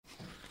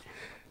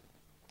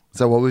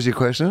So what was your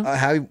question?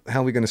 How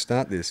are we going to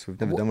start this? We've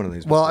never done one of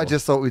these before. Well, I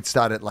just thought we'd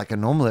start it like a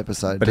normal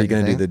episode. But are you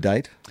going to do the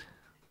date?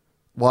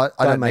 What?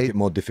 I Don't don't make need... it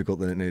more difficult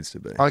than it needs to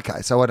be.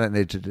 Okay, so I don't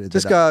need to do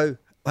Just go,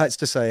 let's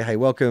just say, hey,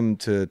 welcome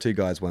to Two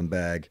Guys, One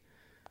Bag.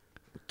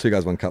 Two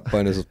Guys, One Cup.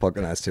 Bonus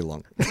podcast. No, it's too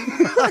long.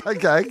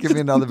 Okay, give me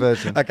another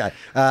version. Okay.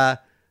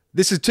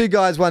 This is Two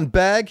Guys, One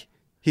Bag.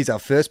 Here's our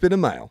first bit of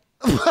mail.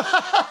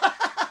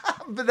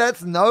 But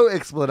that's no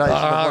explanation. All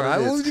of what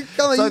right. it is. Well,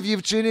 come on, So you- if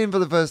you've tuned in for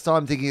the first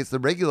time thinking it's the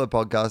regular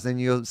podcast, then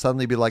you'll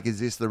suddenly be like, is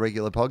this the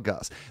regular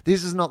podcast?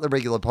 This is not the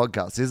regular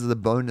podcast. This is the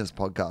bonus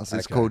podcast.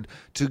 It's Okay. called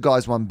Two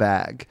Guys, One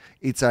Bag.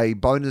 It's a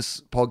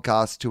bonus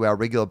podcast to our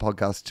regular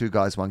podcast, Two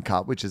Guys, One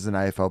Cup, which is an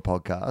AFL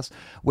podcast,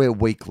 where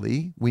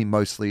weekly we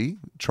mostly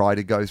try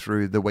to go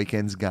through the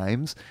weekend's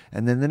games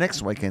and then the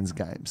next weekend's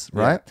games,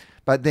 right?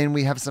 But then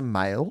we have some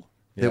mail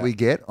that Yeah. we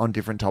get on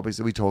different topics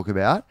that we talk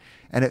about.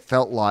 And it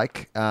felt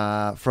like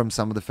from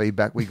some of the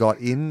feedback we got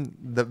in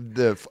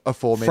the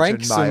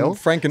aforementioned mail,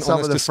 frank and some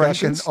honest of the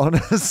discussions. frank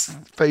and honest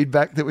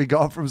feedback that we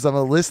got from some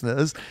of the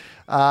listeners,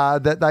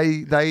 that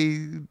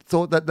they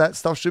thought that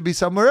stuff should be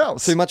somewhere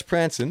else. Too much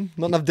prancing,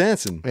 not enough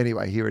dancing.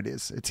 Anyway, here it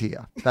is. It's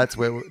here. That's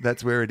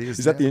where it is.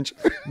 Is that the now.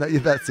 intro? No, yeah,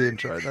 that's the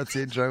intro. That's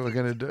the intro we're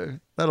going to do.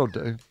 That'll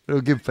do.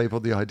 It'll give people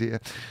the idea.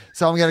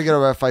 So I'm going to go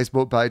to our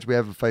Facebook page. We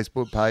have a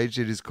Facebook page.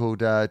 It is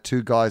called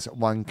Two Guys,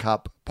 One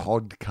Cup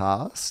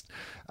Podcast.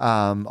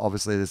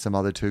 Obviously, there's some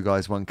other Two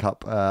Guys, One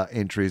Cup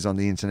entries on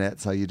the internet,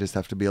 so you just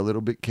have to be a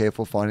little bit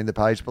careful finding the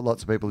page, but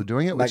lots of people are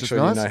doing it, Make which sure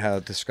is nice. you know how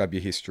to scrub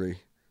your history.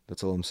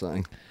 That's all I'm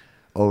saying.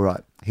 All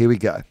right, here we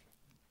go.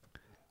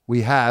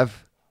 We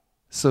have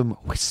some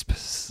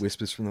whispers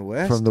Whispers from the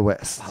West. from the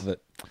West. Love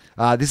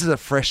it. This is a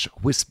fresh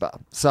whisper.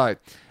 So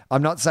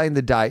I'm not saying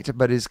the date,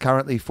 but it's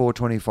currently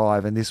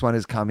 4:25, and this one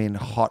has come in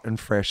hot and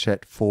fresh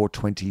at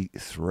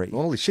 4:23.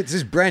 Holy shit, this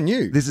is brand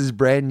new. This is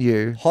brand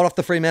new, Hot off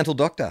the Fremantle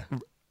Doctor.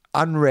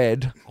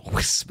 unread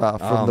whisper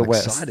from I'm the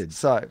West. excited.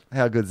 So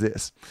how good's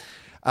this?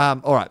 All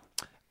right.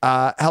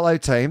 Hello,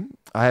 team.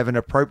 I have an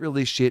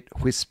appropriately shit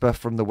whisper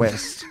from the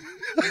West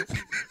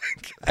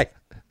Okay.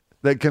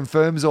 that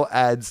confirms or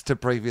adds to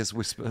previous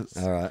whispers.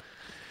 All right.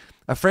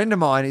 A friend of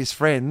mine is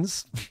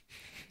friends.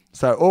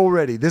 So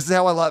already, this is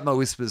how I like my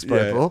whispers,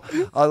 people.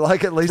 I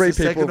like at least Three a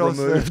second people or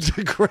third removed.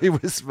 degree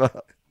whisper.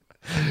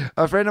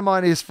 A friend of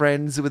mine is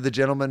friends with a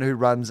gentleman who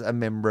runs a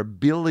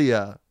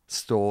memorabilia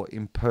store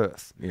in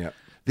Perth. Yeah.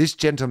 This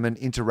gentleman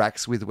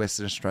interacts with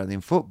Western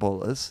Australian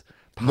footballers.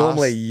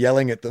 Normally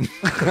yelling at them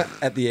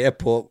at the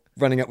airport,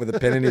 running up with a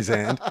pen in his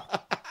hand.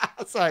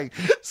 saying,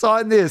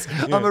 sign this.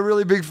 I'm a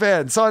really big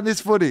fan. Sign this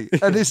footy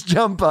and this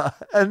jumper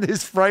and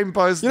this frame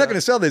poster. You're not going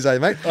to sell these, are you,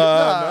 mate?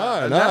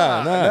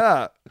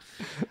 No.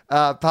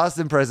 Past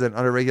and present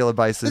on a regular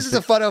basis. This is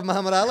a photo of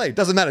Muhammad Ali.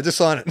 Doesn't matter. Just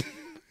sign it.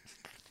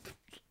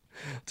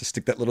 Just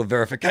stick that little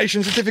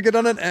verification certificate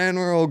on it and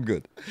we're all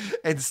good.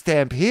 And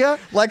stamp here,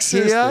 Like,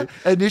 here,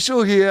 seriously.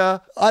 initial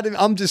here.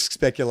 I'm just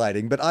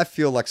speculating, but I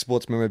feel like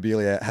sports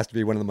memorabilia has to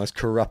be one of the most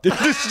corrupt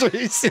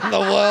industries in the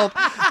world.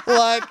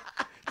 Like,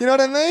 you know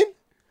what I mean?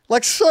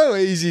 Like, so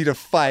easy to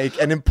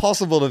fake and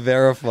impossible to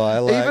verify.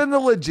 Like, Even the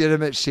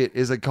legitimate shit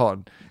is a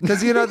con.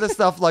 Because you know the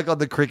stuff like on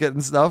the cricket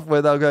and stuff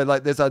where they'll go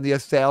like, there's only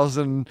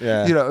 1,000,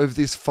 Yeah. you know, of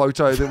this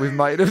photo that we've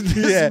made of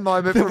this Yeah.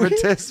 moment from a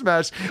test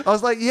match. I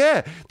was like,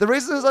 yeah, the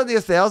reason there's only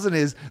 1,000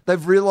 is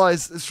they've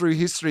realised through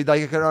history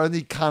they can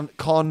only con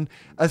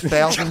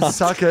 1,000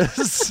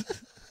 suckers.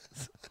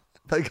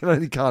 They can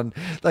only con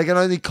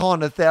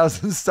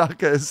 1,000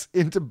 suckers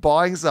into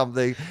buying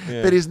something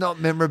that is not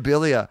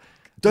memorabilia.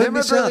 Don't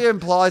miss Memorabilia out.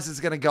 implies it's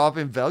going to go up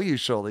in value,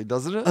 surely,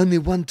 doesn't it? only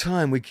one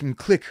time we can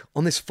click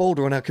on this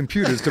folder on our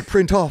computers to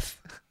print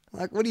off.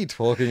 Like, what are you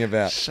talking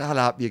about? Shut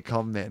up, you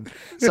con men.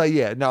 So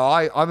yeah, no,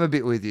 I'm a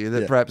bit with you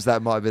that Yeah. perhaps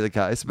that might be the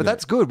case, but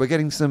that's good. We're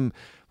getting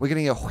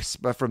a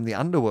whisper from the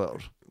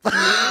underworld.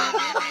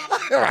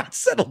 All right,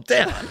 settle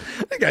down.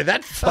 Don't go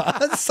that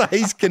far. Say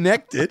he's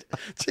connected.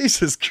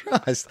 Jesus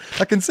Christ.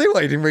 I can see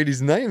why you didn't read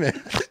his name out.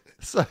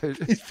 So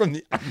He's from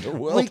the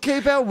underworld. we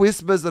keep our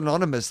whispers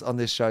anonymous on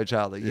this show,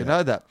 Charlie. You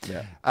know that.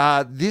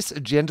 Yeah. This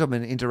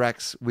gentleman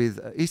interacts with.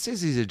 He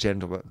says he's a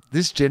gentleman.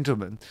 This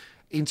gentleman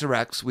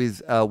interacts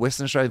with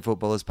Western Australian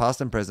footballers, past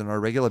and present, on a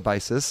regular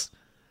basis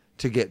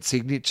to get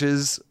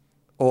signatures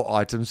or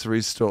items for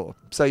his store.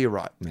 So you're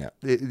right. Yeah.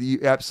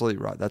 You're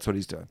absolutely right. That's what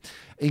he's doing,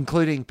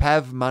 including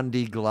Pav,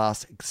 Mundy,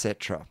 Glass,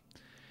 etc.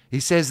 He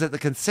says that the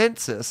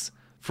consensus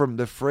from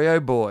the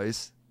Freo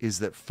boys is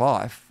that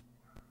Fife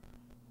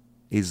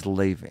is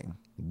leaving.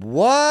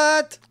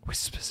 What?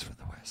 Whispers from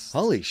the West.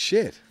 Holy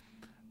shit.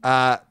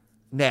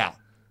 Now,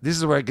 this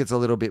is where it gets a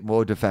little bit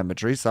more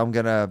defamatory, so I'm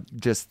going to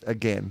just,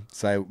 again,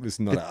 Say it was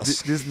not us.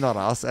 this is not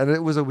us, and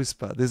it was a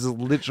whisper. This is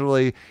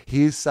literally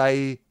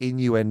hearsay,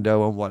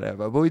 innuendo, and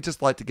whatever. But we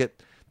just like to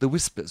get the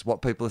whispers,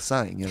 what people are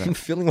saying, you know. I'm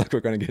feeling like we're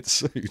going to get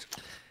sued.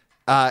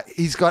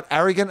 He's got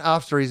arrogant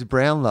after his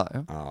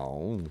Brownlow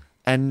Oh.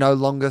 and no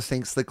longer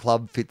thinks the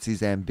club fits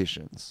his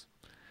ambitions.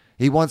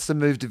 He wants to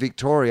move to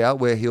Victoria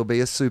where he'll be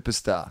a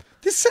superstar.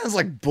 This sounds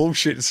like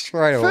bullshit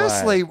straight away.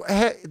 Firstly,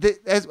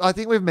 as I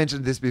think we've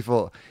mentioned this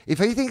before, if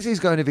he thinks he's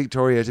going to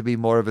Victoria to be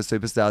more of a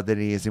superstar than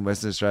he is in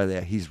Western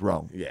Australia, he's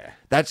wrong. Yeah.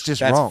 That's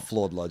just That's wrong.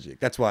 flawed logic.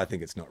 That's why I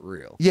think it's not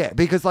real. Yeah,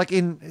 because like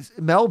in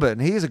Melbourne,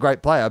 he is a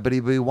great player, but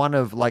he'll be one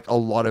of like a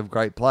lot of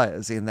great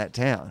players in that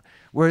town.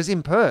 Whereas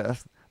in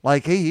Perth,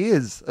 like he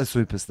is a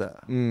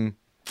superstar.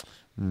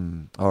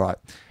 All right.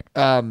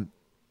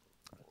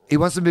 He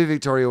wants to move to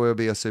Victoria where he'll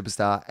be a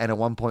superstar, and a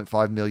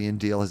 $1.5 million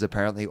deal has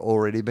apparently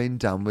already been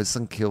done with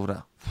St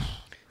Kilda.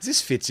 Is this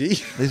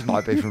Fitzy? This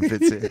might be from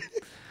Fitzy.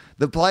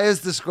 The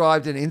players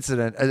described an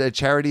incident at a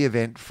charity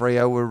event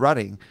Freo were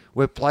running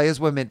where players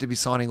were meant to be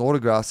signing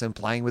autographs and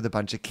playing with a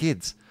bunch of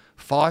kids.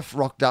 Fife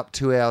rocked up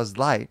 2 hours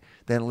late,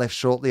 then left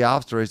shortly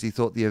after as he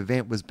thought the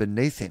event was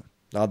beneath him.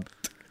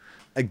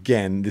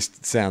 Again, this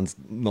sounds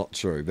not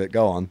true, but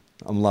go on.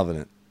 I'm loving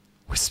it.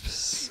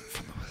 Whispers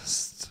from the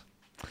west.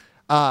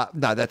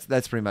 No,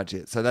 that's pretty much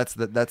it. So that's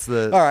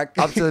the All right.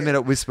 up to the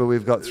minute whisper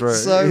we've got through.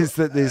 So, is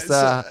that this?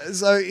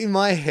 so in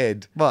my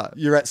head, What?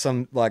 you're at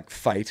some like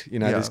fete,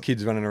 Yeah. there's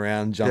kids running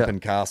around, jumping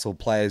castle,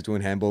 players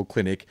doing handball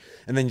clinic,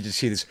 and then you just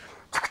hear this.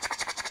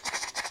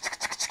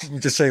 You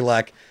just see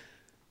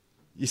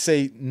you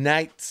see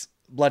Nate's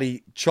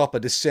bloody chopper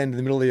descend in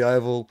the middle of the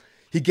oval.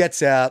 He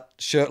gets out,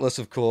 shirtless,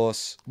 of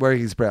course, wearing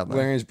his brown.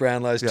 wearing his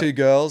Brownlows, Yeah. 2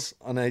 girls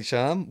on each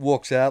arm,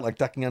 walks out like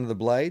ducking under the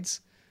blades,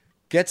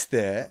 gets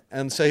there,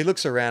 and so he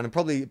looks around and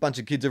probably a bunch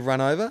of kids have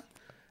run over.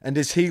 And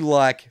does he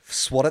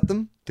swat at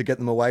them to get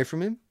them away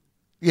from him?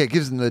 Yeah,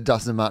 gives them the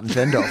Dustin Martin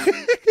fend off.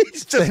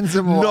 He's just Sends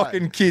them away.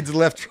 knocking kids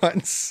left, right,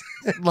 and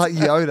center. Like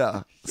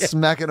Yoda,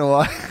 smacking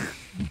away.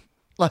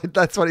 Like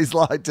that's what he's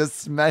like, just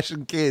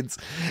smashing kids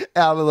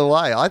out of the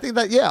way. I think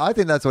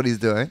that's what he's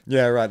doing.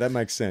 Yeah, right. That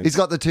makes sense. He's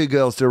got the 2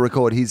 girls to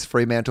record his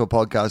Fremantle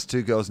podcast,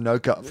 2 Girls No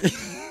Cup.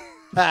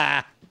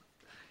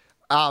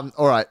 All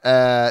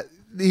right.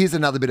 Here's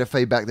another bit of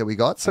feedback that we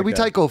got. So we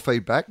Okay. take all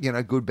feedback,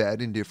 good,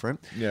 bad, indifferent.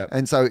 Yeah.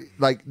 And so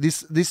like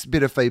this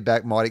bit of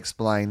feedback might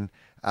explain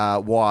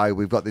why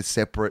we've got this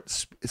separate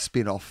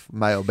spin-off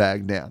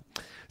mailbag now.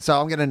 So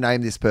I'm going to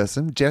name this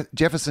person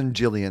Jefferson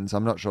Gillians.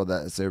 I'm not sure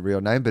that's their real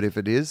name, but if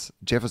it is,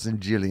 Jefferson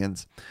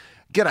Gillians.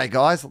 G'day,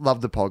 guys.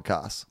 Love the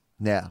podcast.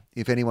 Now,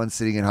 if anyone's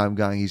sitting at home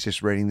going, he's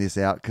just reading this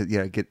out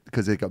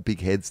because they've got big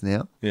heads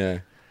now. Yeah.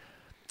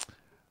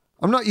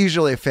 I'm not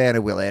usually a fan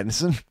of Will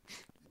Anderson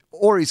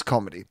or his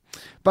comedy,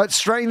 but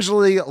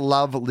strangely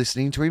love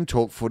listening to him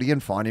talk footy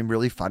and find him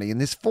really funny in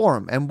this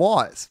forum and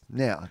wise.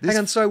 Now, this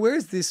Hang on. So where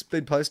has this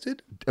been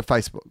posted?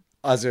 Facebook.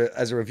 As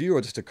a review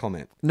or just a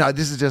comment? No,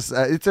 this is just,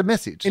 it's a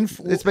message.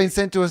 It's been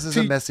sent to us as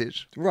a to-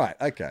 message. Right.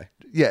 Okay.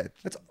 Yeah.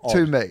 That's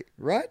to odd. me.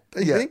 Right?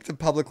 You Yeah. think to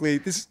publicly?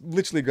 This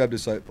literally grabbed a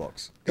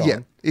soapbox. Go Yeah.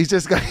 on. He's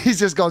just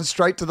gone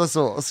straight to the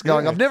source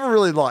going, Yeah. I've never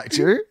really liked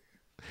you.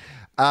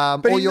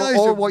 Or he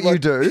knows what you're you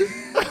do.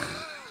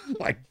 Oh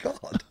my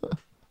God.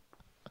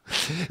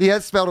 He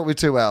has spelled it with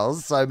 2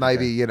 L's, so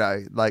maybe,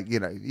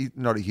 he's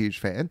not a huge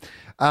fan.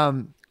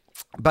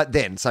 But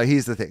then, so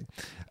here's the thing.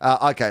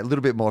 Okay, a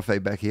little bit more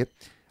feedback here.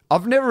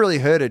 I've never really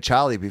heard of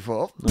Charlie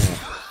before.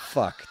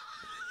 Fuck.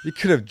 You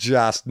could have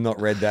just not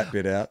read that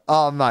bit out.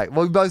 Oh, mate.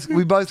 Well,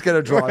 we both get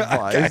a drive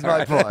by. Is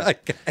my point.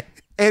 Okay.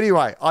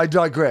 Anyway, I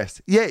digress.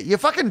 Yeah, you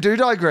fucking do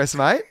digress,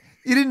 mate.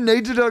 You didn't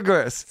need to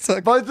digress.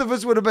 like- Both of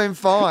us would have been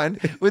fine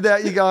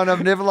without you going,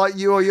 I've never liked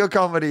you or your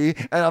comedy,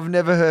 and I've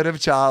never heard of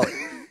Charlie.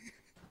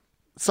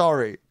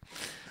 Sorry.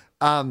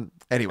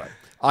 Anyway,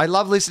 I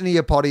love listening to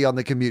your potty on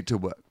the commute to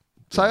work.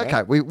 So,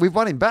 okay, we've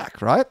won him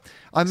back, right?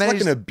 I It's like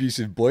managed. an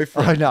abusive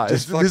boyfriend. I know.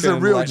 Just This is a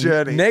fucking, real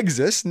journey. Negs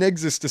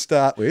us to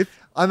start with.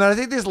 I mean, I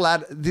think this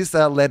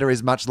letter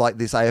is much like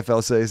this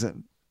AFL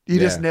season. You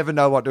just Yeah. never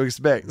know what to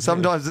expect.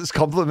 Sometimes it's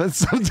compliments,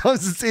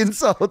 sometimes it's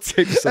insults.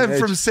 Keeps on And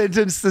from edge.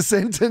 sentence to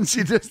sentence,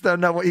 you just don't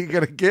know what you're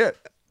going to get.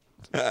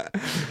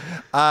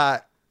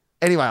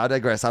 Anyway, I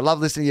digress. I love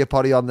listening to your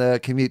potty on the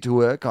commute to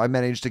work. I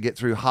managed to get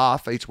through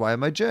half each way on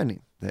my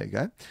journey. There you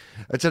go.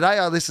 Today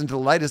I listened to the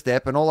latest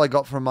ep, and all I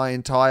got from my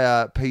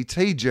entire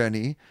PT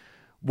journey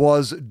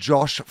was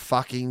Josh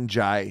fucking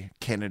J.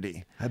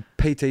 Kennedy. A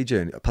PT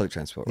journey, public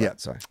transport. Right? Yeah.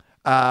 Sorry.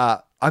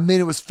 I mean,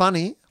 it was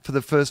funny for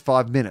the first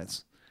 5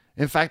 minutes.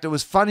 In fact, it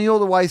was funny all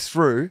the way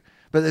through,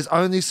 but there's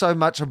only so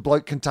much a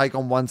bloke can take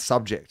on one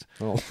subject.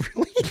 Oh,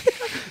 really?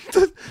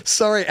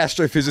 Sorry,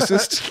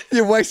 astrophysicist.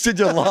 You wasted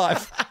your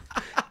life.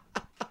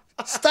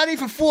 Study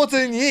for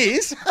 14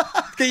 years,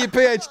 get your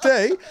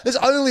PhD. There's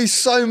only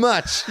so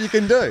much you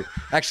can do.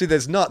 Actually,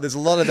 there's not. There's a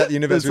lot of that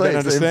universe we don't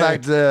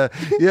understand. In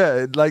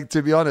fact,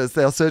 to be honest,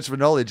 our search for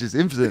knowledge is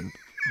infinite.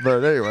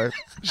 But anyway,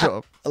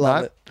 sure. I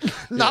love it.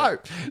 No,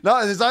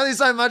 there's only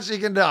so much you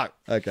can do.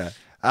 Okay.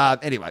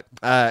 Anyway,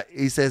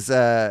 he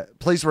says,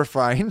 please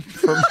refrain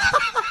from...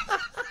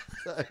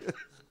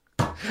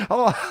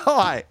 Oh,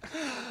 hi.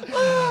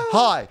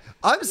 Hi.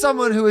 I'm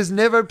someone who has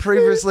never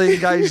previously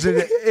engaged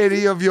in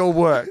any of your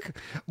work.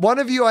 One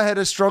of you I had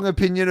a strong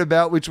opinion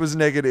about, which was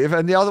negative,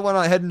 and the other one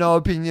I had no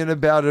opinion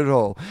about at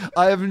all.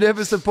 I have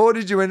never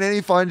supported you in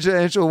any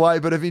financial way,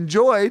 but have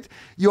enjoyed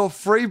your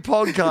free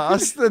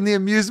podcast and the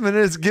amusement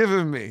it has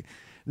given me.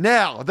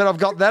 Now that I've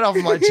got that off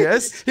my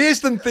chest, Here's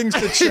some things to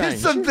here's change.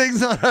 some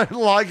things I don't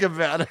like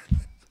about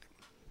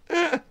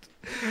it.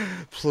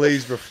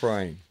 Please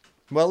refrain.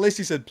 Well, at least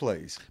he said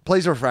please.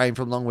 Please refrain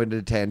from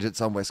long-winded tangents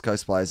on West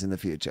Coast players in the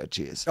future.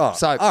 Cheers. Oh,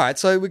 So, all right.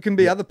 So we can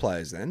be other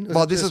players then.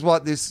 well, this is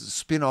what this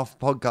spin-off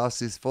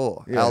podcast is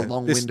for. Yeah, Our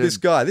long-winded. This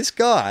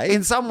guy.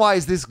 In some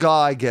ways, this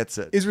guy gets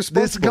it. Is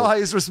responsible. This guy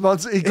is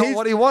responsible. He got He's-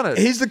 what he wanted.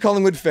 He's the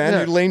Collingwood fan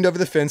Yeah. who leaned over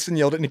the fence and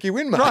yelled at Nicky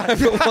Winmar. Right.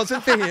 If it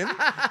wasn't for him,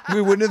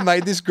 we wouldn't have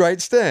made this great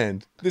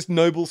stand, this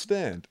noble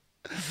stand.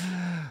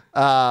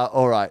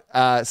 All right.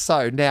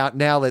 So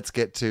now let's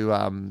get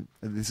to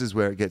this is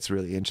where it gets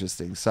really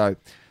interesting. So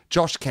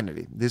Josh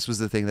Kennedy. This was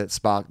the thing that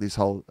sparked this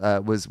whole.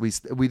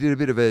 We did a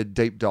bit of a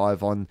deep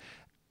dive on.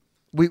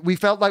 We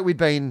felt like we'd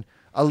been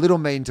a little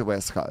mean to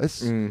West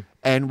Coast,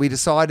 and we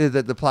decided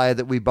that the player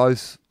that we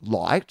both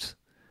liked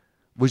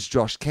was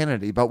Josh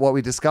Kennedy. But what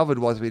we discovered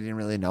was we didn't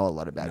really know a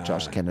lot about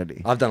Josh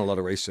Kennedy. I've done a lot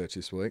of research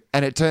this week.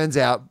 And it turns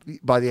out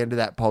by the end of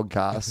that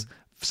podcast,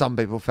 some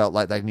people felt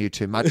like they knew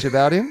too much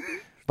about him,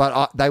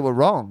 but they were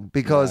wrong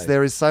because Right.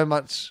 there is so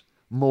much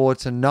more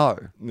to know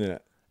Yeah.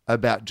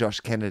 about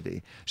Josh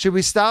Kennedy. Should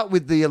we start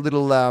with the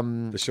little?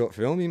 The short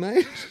film you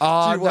made?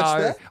 Oh Did you watch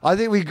no, that? I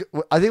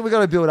think we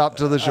got to build up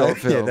to the short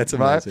film. Yeah, that's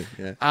right? amazing.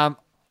 Yeah.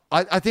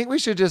 I think we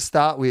should just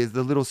start with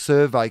the little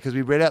survey because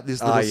we read out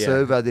this little yeah.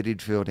 survey that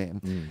he'd filled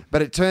in,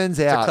 but it turns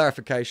It's a out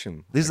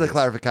clarification. this is I a guess.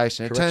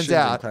 clarification. It turns Corrections and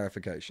out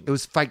clarification. it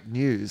was fake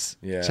news,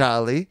 Yeah.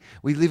 Charlie.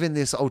 We live in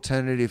this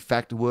alternative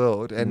fact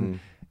world, and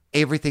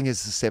everything is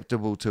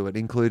susceptible to it,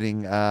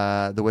 including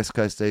the West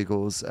Coast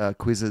Eagles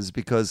quizzes,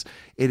 because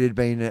it had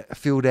been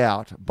filled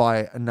out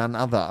by none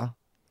other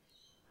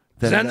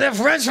than the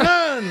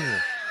Frenchman!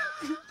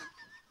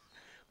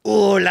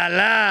 Oh la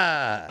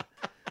la!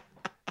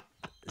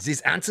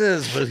 These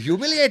answers will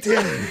humiliate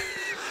him.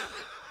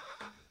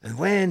 And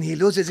when he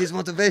loses his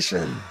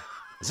motivation,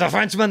 the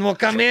Frenchman will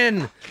come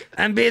in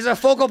and be the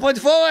focal point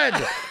forward.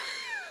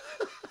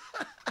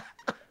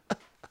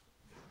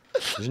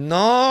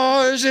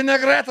 No, je ne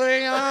regrette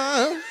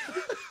rien.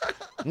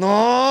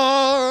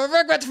 No,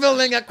 regret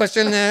filling a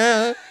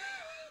questionnaire.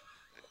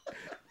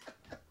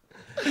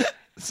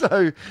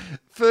 So,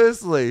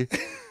 firstly,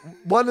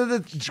 one of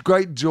the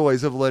great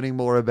joys of learning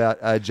more about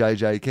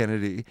JJ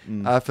Kennedy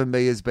for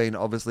me has been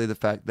obviously the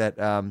fact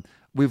that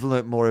we've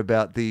learnt more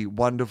about the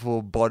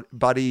wonderful buddy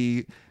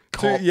Buddy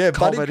cop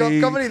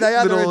comedy. They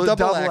are little a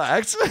double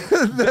act.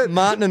 that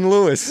Martin and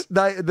Lewis.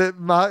 that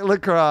Mark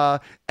Lacroix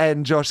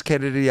and Josh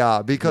Kennedy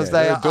are, because Yeah,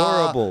 they they're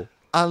are adorable.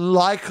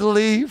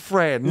 unlikely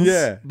friends.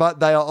 Yeah. But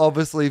they are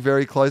obviously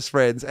very close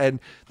friends. And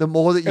the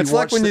more that you It's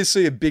watch like when you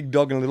see a big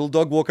dog and a little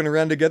dog walking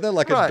around together,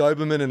 like Right. a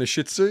Doberman and a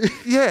Shih Tzu.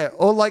 Yeah,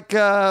 or like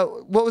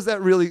what was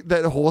that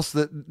horse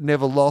that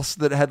never lost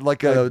that had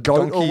like a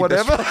goat or donkey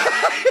whatever?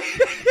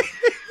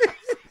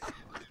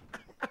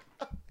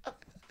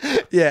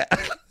 Yeah.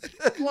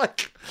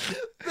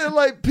 they're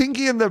like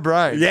Pinky in the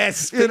Brain.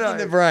 Yes, You Pinky know? in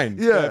the Brain.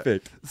 Yeah.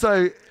 Perfect.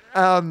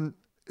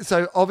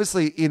 So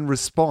obviously in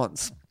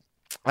response,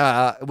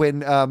 when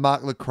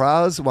Mark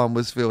Lacroix's one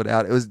was filled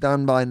out, it was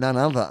done by none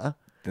other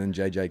Then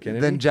JJ Kennedy.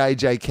 than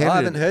JJ Kennedy. I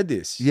haven't heard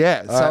this.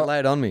 Yeah, All so- right, lay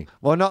it on me.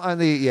 Well, not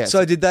only yes.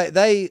 So did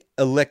they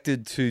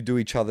elected to do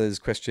each other's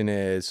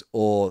questionnaires,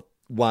 or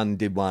one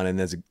did one and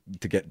there's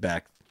to get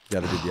back, the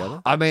other did the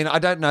other? I mean, I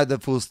don't know the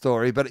full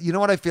story, but you know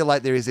what I feel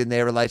like there is in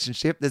their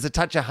relationship? There's a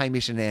touch of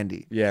Hamish and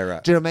Andy. Yeah,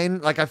 right. Do you know what I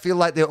mean? Like, I feel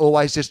like they're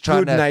always just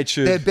trying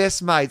Good-natured. They're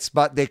best mates,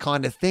 but their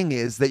kind of thing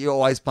is that you're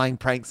always playing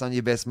pranks on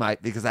your best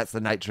mate because that's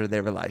the nature of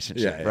their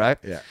relationship, Yeah, right?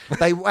 yeah.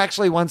 They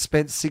actually once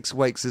spent 6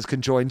 weeks as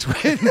conjoined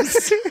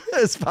twins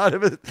as part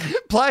of it.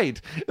 Played.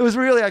 It was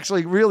really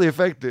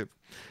effective.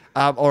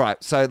 All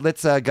right, so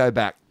let's go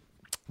back.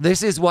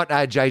 This is what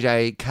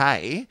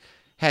JJK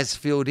has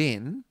filled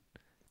in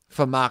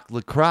for Mark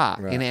Lacroix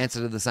in answer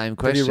to the same Did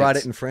question. you write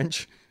it in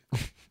French?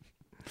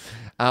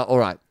 All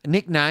right.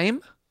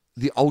 Nickname,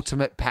 the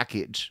ultimate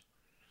package.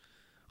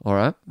 All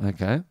right.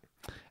 Okay.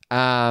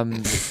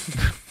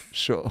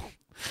 Sure.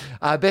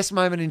 Best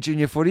moment in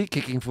junior footy,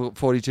 kicking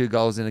 42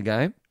 goals in a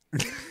game.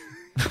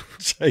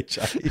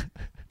 JJ.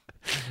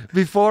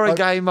 Before a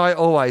game, I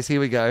always, here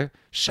we go,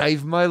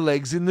 shave my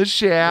legs in the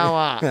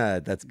shower.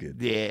 That's good.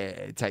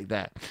 Yeah, take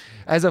that.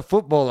 As a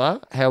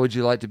footballer, how would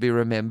you like to be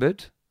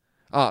remembered?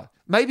 Oh,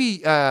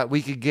 maybe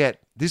we could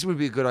get, this would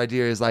be a good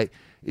idea,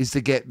 is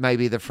to get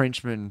maybe the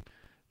Frenchman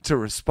to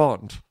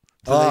respond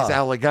to these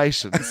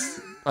allegations.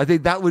 I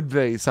think that would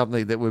be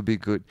something that would be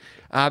good.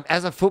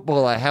 As a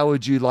footballer, how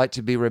would you like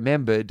to be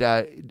remembered?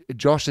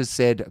 Josh has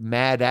said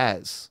mad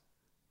as.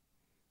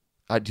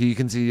 Do you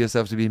consider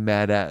yourself to be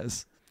mad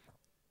as?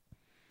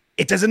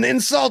 It is an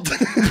insult.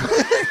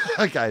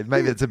 Okay,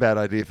 maybe it's a bad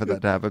idea for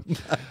that to happen.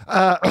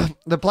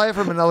 The player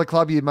from another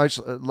club you most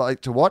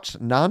like to watch?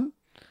 None.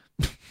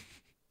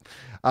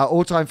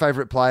 All-time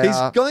favorite player.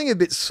 He's going a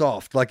bit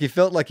soft. Like, he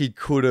felt like he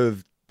could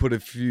have put a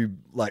few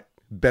like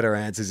better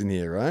answers in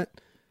here, right?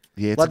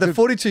 Yeah, it's like a the good-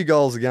 42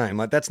 goals a game.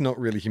 Like, that's not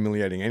really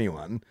humiliating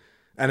anyone.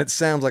 And it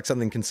sounds like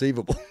something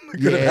conceivable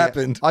could have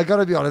happened. I got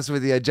to be honest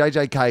with you,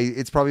 JJK.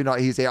 It's probably not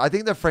his. I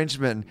think the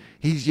Frenchman.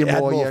 He's your He had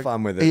more, more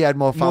fun with it. He had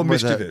more fun More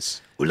with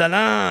mischievous. it. Ooh la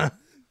la.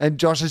 And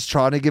Josh is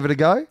trying to give it a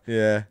go.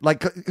 Yeah.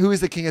 Like, who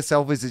is the king of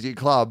selfies at your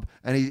club?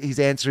 And his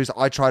answer is,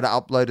 I try to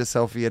upload a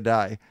selfie a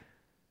day.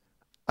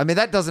 I mean,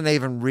 that doesn't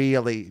even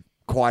really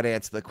quite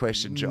answer the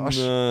question, Josh.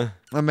 Nah.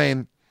 I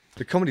mean,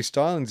 The comedy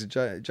stylings of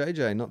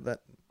JJ, not that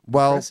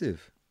well,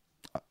 impressive.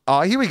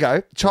 here we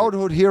go.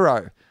 Childhood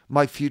hero,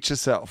 my future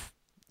self.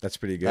 That's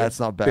pretty good. That's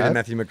not Bit of bad.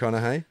 Matthew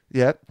McConaughey.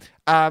 Yeah.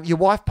 Your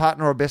wife,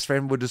 partner, or best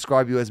friend would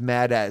describe you as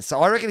mad as. So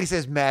I reckon he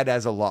says mad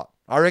as a lot.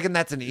 I reckon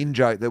that's an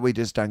in-joke that we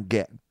just don't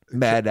get.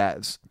 Mad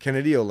as.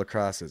 Kennedy or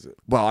Lacrosse says it.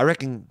 Well, I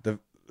reckon,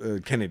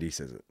 Kennedy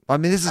says it. I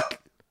mean, this is,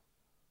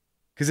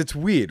 Because it's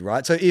weird,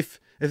 right? So if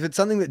it's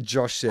something that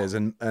Josh says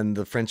and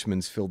the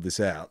Frenchman's filled this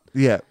out,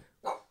 yeah.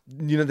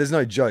 you know, there's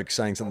no joke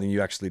saying something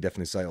you actually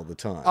definitely say all the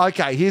time.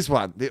 Okay, here's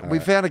one. We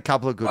found a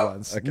couple of good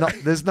ones. Okay.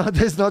 There's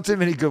not too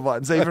many good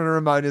ones. Even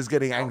Ramona's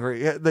getting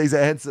angry at these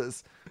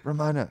answers.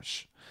 Ramona,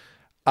 shh.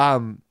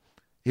 Here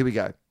we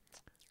go.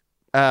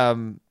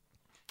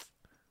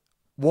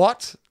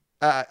 What,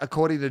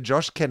 according to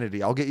Josh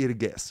Kennedy, I'll get you to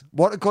guess.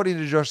 What, according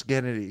to Josh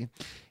Kennedy,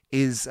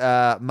 is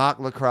Mark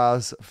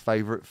Lacroix's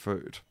favorite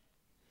food?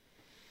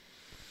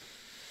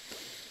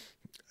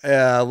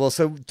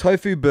 So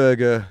tofu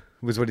burger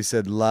was what he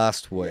said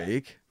last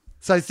week.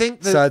 So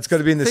think So it's got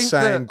to be in the think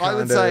same I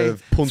would kind say-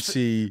 of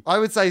punchy. I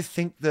would say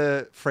think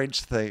the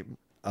French theme.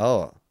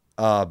 Oh.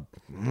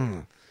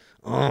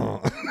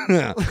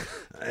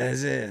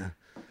 Is it,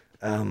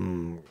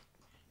 well,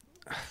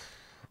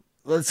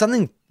 it's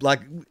something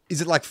like,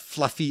 is it like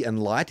fluffy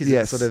and light? Is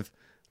Yes. it sort of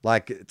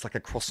like, it's like a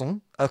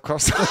croissant?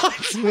 Across.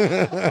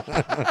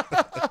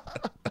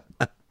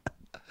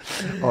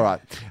 All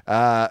right.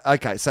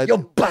 Okay. So You're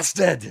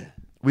busted.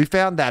 we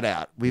found that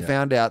out. We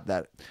found out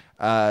that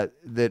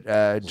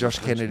Josh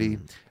Kennedy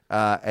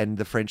and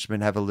the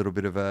Frenchman have a little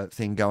bit of a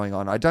thing going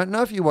on. I don't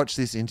know if you watched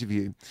this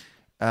interview.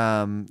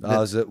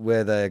 Is it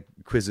where they're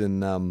quizzing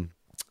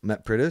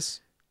Matt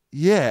Prittis?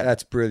 Yeah.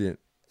 That's brilliant.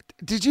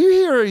 Did you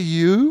hear a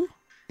 "you"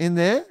 in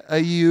there? A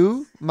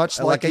 "you," much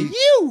like, Like a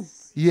you?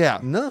 Yeah.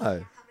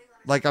 No.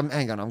 Like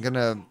hang on. I'm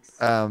gonna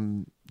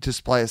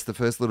just play us the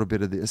first little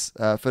bit of this.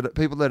 For the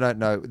people that don't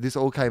know, this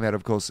all came out,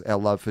 of course, our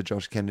love for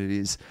Josh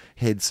Kennedy's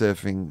head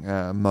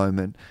surfing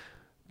moment.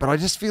 But I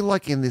just feel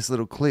like in this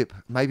little clip,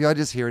 maybe I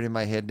just hear it in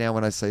my head now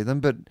when I see them,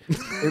 but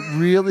it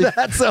really...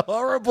 That's a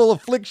horrible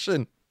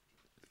affliction.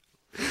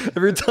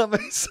 Every time I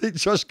see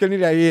Josh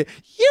Kennedy, I hear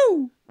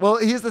you. Well,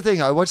 here's the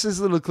thing. I watched this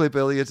little clip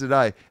earlier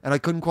today, and I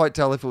couldn't quite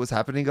tell if it was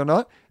happening or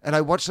not. And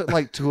I watched it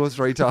like 2 or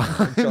 3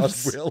 times. God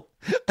will.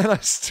 And I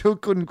still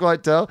couldn't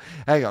quite tell.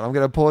 Hang on. I'm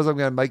going to pause. I'm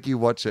going to make you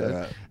watch it.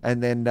 Alright.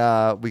 And then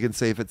we can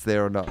see if it's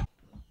there or not.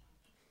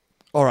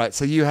 All right.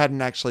 So you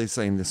hadn't actually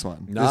seen this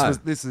one. No.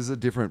 This is a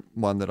different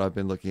one that I've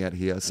been looking at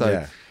here.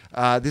 So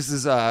Yeah. this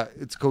is,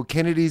 it's called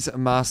Kennedy's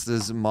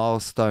Masters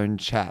Milestone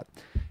Chat.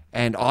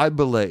 And I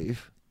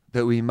believe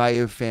that we may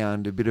have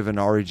found a bit of an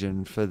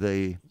origin for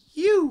the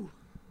You.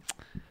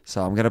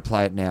 So I'm going to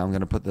play it now. I'm going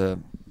to put the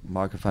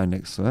microphone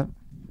next to it.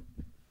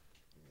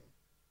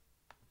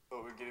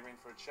 Thought we'd get him in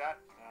for a chat,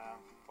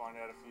 find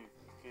out a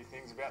few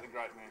things about the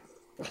great man.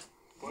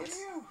 Boys,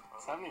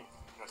 what's happening?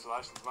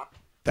 Congratulations, mate.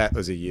 That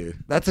was a you.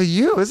 That's a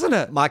you, isn't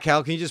it? Mike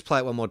Howell, can you just play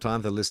it one more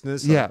time for the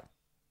listeners? Yeah,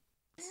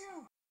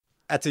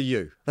 That's a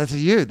you. that's a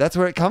you. That's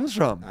where it comes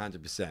from.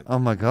 100%. Oh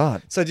my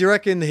God. So do you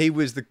reckon he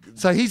was the...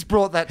 So he's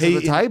brought that to He-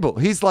 the table.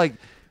 He's like,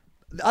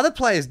 The other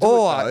players do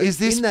oh, it, though. is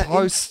this In that-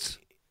 post?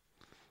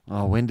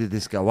 Oh, when did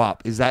this go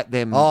up? Is that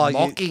them Oh, you-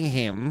 mocking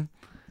him?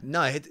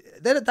 No,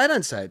 they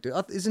don't say it, do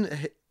Isn't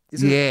it...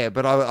 Isn't it- Yeah,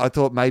 but I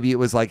thought maybe it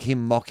was like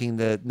him mocking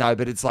the... No,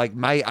 but it's like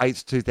May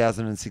 8th,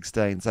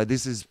 2016. So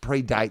this is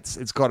predates.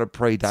 It's got a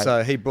predate.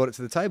 So he brought it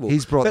to the table.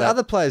 He's brought but that-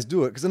 other players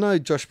do it because I know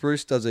Josh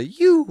Bruce does a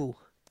you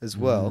as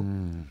well.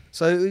 Hmm.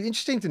 So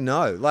interesting to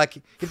know. Like,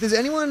 if there's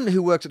anyone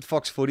who worked at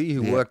Fox Footy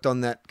who Yeah. worked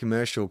on that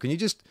commercial, can you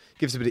just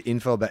give us a bit of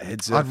info about head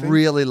surfing? I'd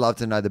really love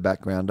to know the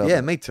background of Yeah,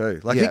 it. me too.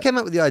 Like, Yeah. who came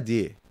up with the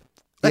idea?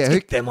 Let's Yeah,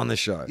 get them on the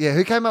show. Yeah,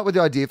 who came up with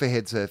the idea for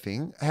head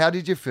surfing? How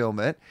did you film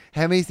it?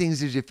 How many things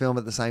did you film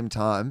at the same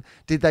time?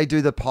 Did they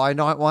do the pie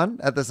night one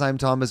at the same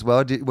time as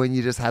well? When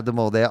you just had them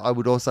all there? I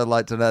would also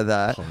like to know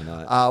that. Pie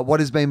night.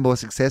 What has been more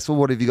successful?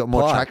 What have you got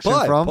more traction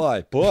from?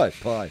 Bye.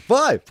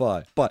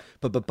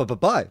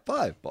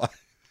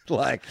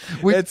 Like,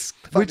 Which, it's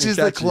which fucking is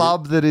the catchy.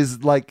 club that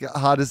is like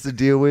hardest to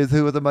deal with?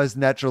 Who are the most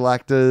natural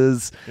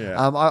actors? Yeah.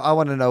 I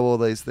want to know all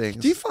these things.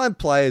 Do you find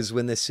players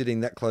when they're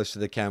sitting that close to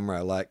the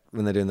camera, like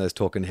when they're doing those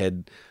talking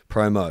head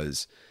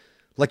promos,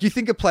 like you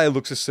think a player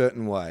looks a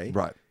certain way,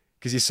 Right.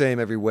 Because you see him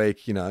every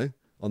week,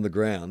 on the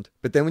ground.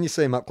 But then when you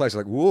see him up close,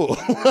 you're like, whoa.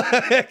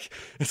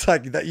 It's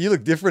like, that, you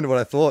look different to what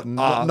I thought and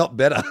not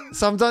better.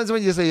 Sometimes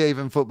when you see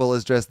even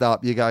footballers dressed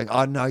up, you're going,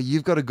 oh, no,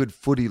 you've got a good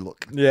footy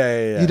look.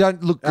 Yeah. You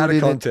don't look good out of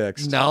in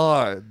context.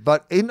 No,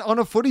 but on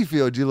a footy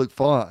field, you look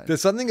fine.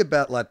 There's something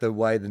about like the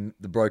way the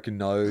broken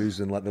nose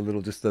and like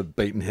the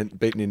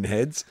beaten in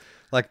heads.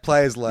 Like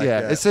players like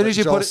as soon as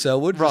you Joel put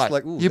Selwood, right, just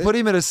like, ooh, you put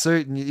him in a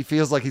suit and he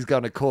feels like he's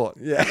going to court.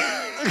 Yeah,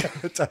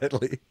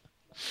 totally.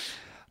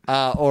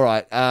 All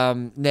right.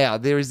 Now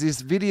there is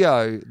this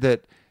video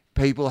that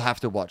people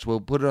have to watch.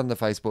 We'll put it on the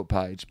Facebook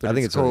page. But I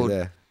think it's already called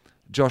there.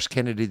 Josh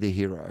Kennedy, the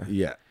Hero.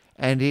 Yeah.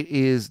 And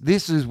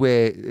this is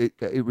where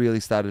it really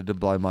started to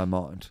blow my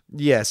mind.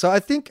 Yeah, so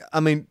I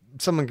mean,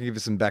 someone can give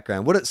us some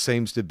background. What it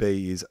seems to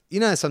be is,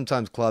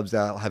 sometimes clubs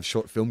they'll have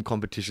short film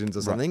competitions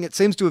or something. Right. It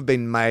seems to have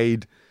been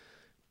made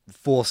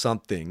for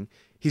something.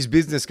 His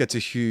business gets a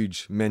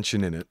huge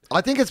mention in it.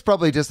 I think it's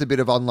probably just a bit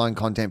of online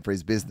content for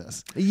his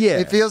business. Yeah.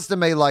 It feels to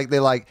me like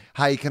they're like,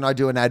 hey, can I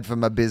do an ad for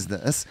my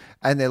business?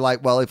 And they're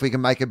like, well, if we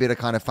can make a bit of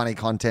kind of funny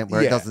content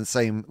where it doesn't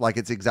seem like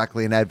it's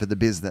exactly an ad for the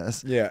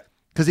business. Yeah.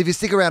 Because if you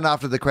stick around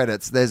after the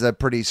credits, there's a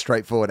pretty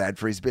straightforward ad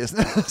for his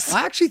business.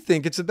 I actually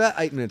think it's about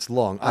 8 minutes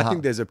long. I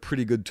think there's a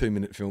pretty good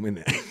 2-minute film in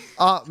there.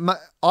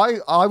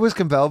 I was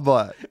compelled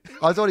by it.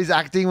 I thought his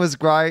acting was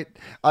great.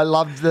 I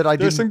loved that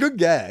There's some good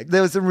gags.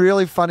 There were some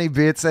really funny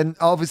bits. And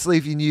obviously,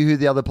 if you knew who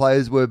the other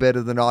players were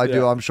better than I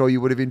do, I'm sure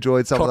you would have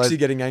enjoyed some of Coxie those.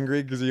 getting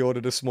angry because he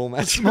ordered a small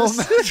mattress.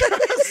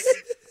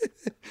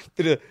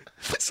 Bit of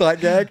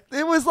sight gag.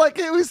 It was like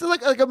a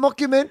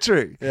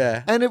mockumentary.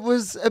 Yeah. And it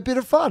was a bit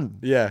of fun.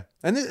 Yeah.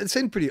 And it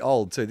seemed pretty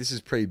old too. This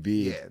is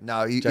pre-beard. Yeah,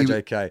 no,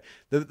 JJK.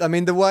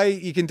 The way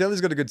you can tell he's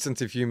got a good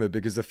sense of humor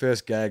because the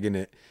first gag in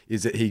it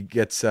is that he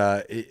gets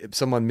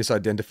someone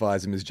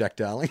misidentifies him as Jack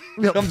Darling.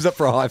 Comes up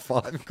for a high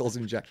five and calls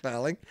him Jack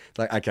Darling. It's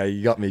like, okay,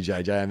 you got me,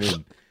 JJ. I'm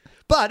in.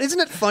 But isn't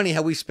it funny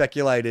how we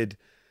speculated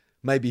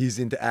maybe he's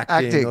into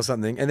acting or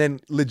something, and then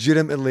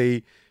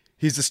legitimately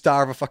he's the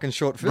star of a fucking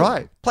short film,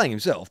 right? Playing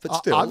himself, but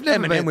still,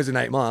 Eminem was in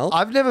 8 Mile.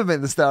 I've never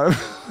been the star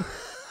of.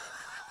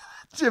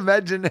 Do you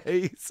imagine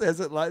he says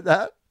it like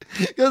that?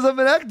 Because I'm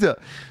an actor.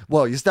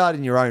 Well, you starred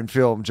in your own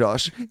film,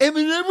 Josh.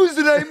 Eminem was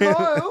in 8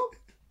 Mile.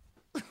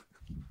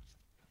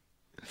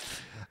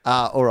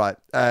 All right.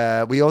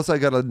 We also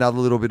got another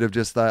little bit of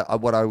just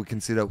what I would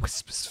consider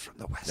whispers from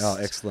the West. Oh,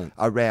 excellent.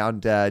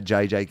 Around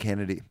JJ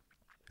Kennedy.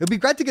 It'd be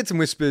great to get some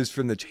whispers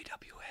from the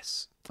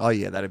GWS. Oh,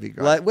 yeah, that'd be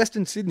great. Like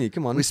Western Sydney,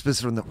 come on. Whispers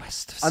from the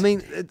West. I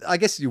mean, I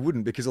guess you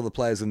wouldn't because all the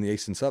players in the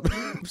eastern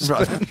suburbs.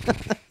 Right.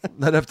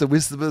 They'd have to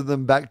whisper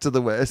them back to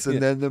the west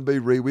and then be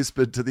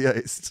re-whispered to the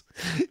east.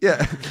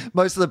 Yeah.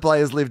 Most of the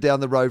players live down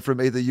the road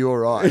from either you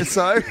or I.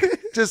 So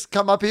just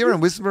come up here and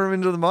whisper them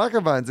into the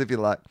microphones if you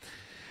like.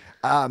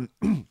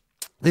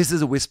 This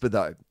is a whisper,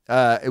 though.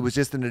 It was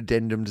just an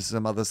addendum to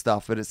some other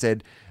stuff, but it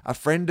said, a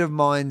friend of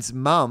mine's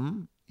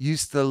mum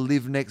used to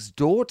live next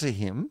door to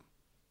him,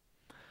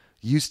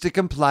 used to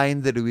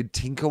complain that he would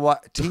tinker.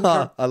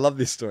 I love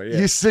this story. Yeah.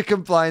 Used to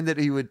complain that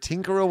he would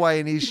tinker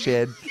away in his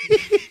shed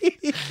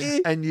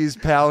and use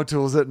power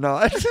tools at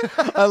night.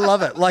 I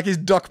love it. Like he's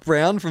Doc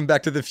Brown from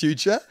Back to the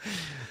Future.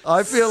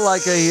 I feel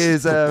like he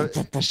is a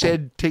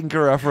shed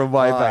tinkerer from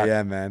way back.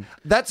 Yeah, man.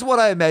 That's what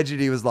I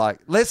imagined he was like.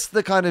 Less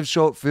the kind of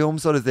short film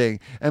sort of thing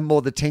and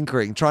more the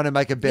tinkering, trying to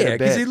make a better bed. Yeah,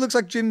 because he bed. looks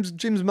like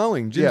Jim's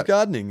mowing, Jim's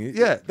gardening.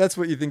 Yeah. That's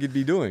what you think he'd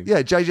be doing.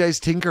 Yeah, JJ's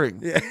tinkering.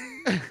 Yeah.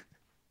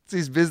 It's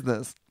his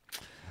business.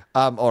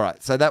 All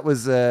right, so that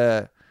was...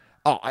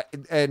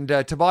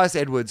 Tobias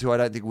Edwards, who I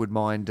don't think would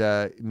mind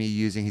me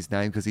using his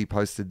name because he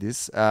posted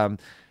this.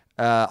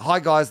 Hi,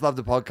 guys. Love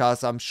the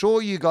podcast. I'm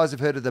sure you guys have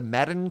heard of the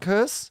Madden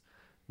curse.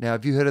 Now,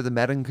 have you heard of the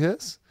Madden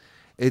curse?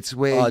 It's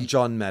where...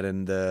 John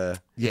Madden, if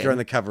you're on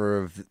the cover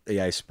of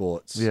EA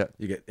Sports,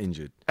 you get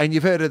injured. And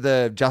you've heard of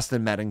the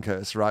Justin Madden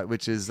curse, right?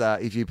 Which is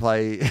if you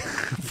play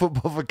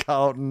football for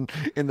Carlton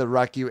in the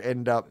ruck, you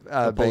end up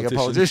being a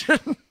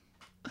politician.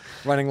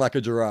 Running like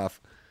a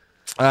giraffe.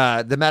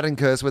 The Madden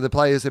curse, where the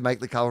players who make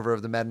the cover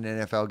of the Madden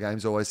NFL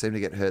games always seem to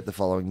get hurt the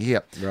following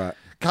year. Right.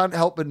 Can't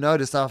help but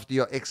notice after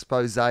your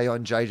expose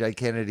on JJ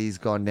Kennedy's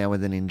gone down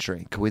with an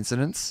injury.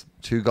 Coincidence?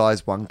 2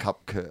 guys, 1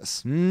 cup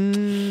curse. I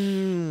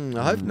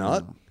hope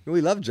not. We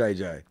love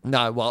JJ.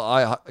 No, well,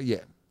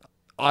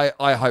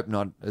 I hope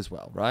not as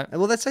well, right?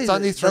 Well, let's say it's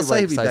only 3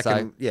 weeks, they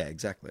say. Yeah,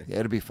 exactly. Yeah,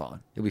 it'll be fine.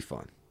 It'll be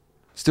fine.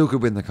 Still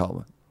could win the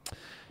Coleman.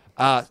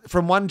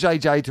 From one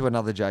JJ to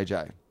another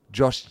JJ.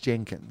 Josh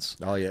Jenkins.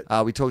 Oh,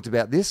 yeah. We talked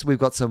about this. We've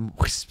got some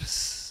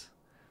whispers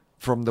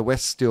from the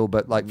West still,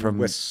 but like from...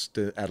 West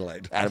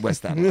Adelaide.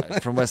 West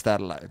Adelaide. From West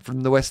Adelaide.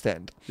 From the West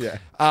End.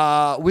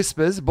 Yeah.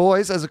 Whispers.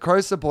 Boys, as a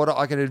Crows supporter,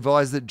 I can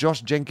advise that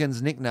Josh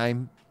Jenkins'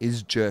 nickname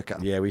is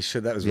Jerker. Yeah, we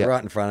should. That was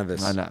right in front of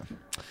us.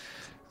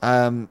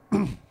 I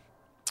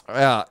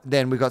know.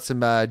 Then we got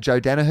some Joe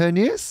Danaher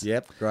news.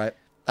 Yep, great.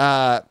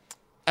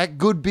 At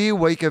Good Beer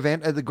Week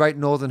event at the Great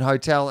Northern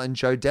Hotel, and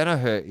Joe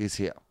Danaher is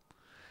here.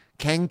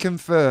 Can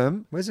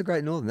confirm. Where's the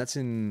Great Northern? That's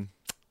in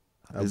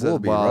There's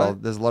Warby,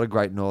 right? There's a lot of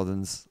Great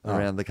Northerns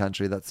around the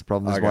country. That's the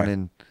problem. There's one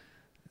in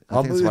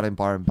I think there's one in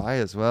Byron Bay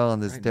as well,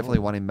 and there's definitely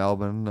one in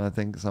Melbourne, I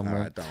think, somewhere.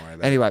 All right, don't worry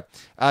about Anyway,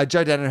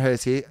 Joe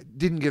Dannenhurst here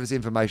didn't give us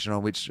information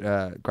on which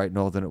Great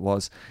Northern it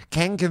was.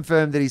 Can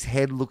confirm that his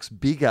head looks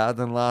bigger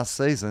than last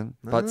season,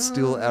 but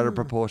still out of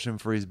proportion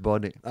for his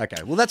body.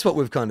 Okay, well, that's what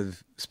we've kind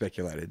of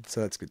speculated,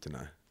 so that's good to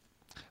know.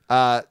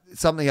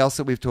 Something else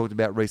that we've talked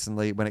about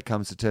recently when it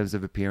comes to terms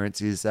of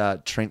appearance is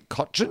Trent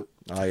Cotchin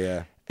Oh,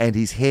 yeah. and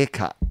his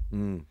haircut.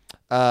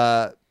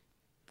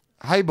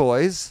 Hey,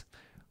 boys,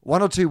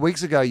 1 or 2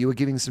 weeks ago, you were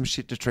giving some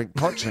shit to Trent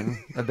Cotchin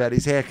about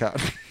his haircut.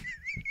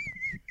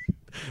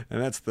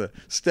 And that's the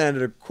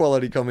standard of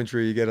quality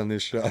commentary you get on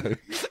this show.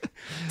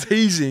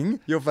 Teasing,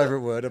 your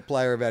favourite word, a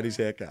player about his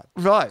haircut.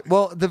 Right.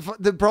 Well,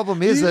 the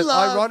problem is You that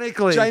love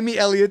ironically... Jamie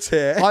Elliott's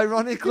hair.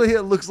 Ironically,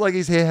 it looks like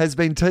his hair has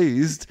been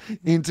teased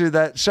into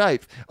that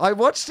shape. I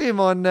watched him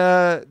on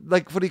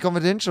Footy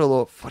Confidential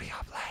or Footy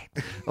Up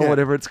Late or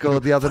whatever it's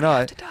called the other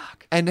night.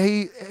 And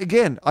he,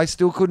 again, I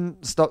still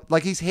couldn't stop.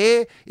 Like, his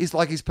hair is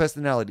like his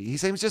personality. He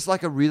seems just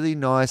like a really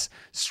nice,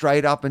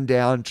 straight up and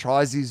down,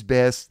 tries his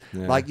best,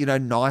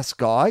 nice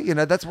guy. You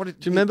know, that's what it...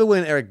 Do you remember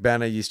when Eric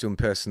Banner used to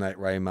impersonate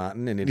Ray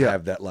Martin and he'd Yeah.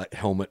 have that like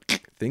helmet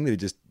thing that he'd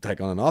just take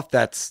on and off?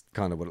 That's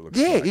kind of what it looks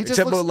Yeah, like. he just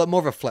Except looks-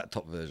 more of a flat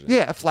top version.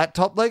 Yeah, a flat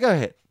top Lego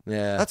head.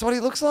 Yeah. That's what he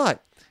looks like.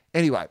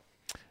 Anyway,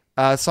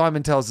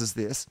 Simon tells us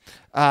this.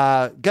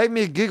 Gave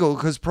me a giggle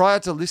because prior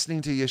to listening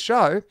to your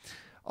show,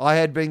 I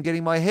had been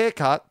getting my hair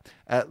cut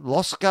at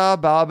Loscar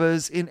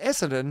Barbers in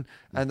Essendon,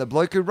 and the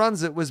bloke who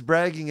runs it was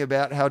bragging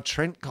about how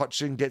Trent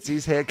Cotchin gets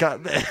his hair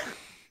cut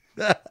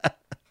there.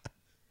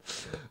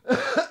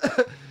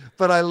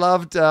 But I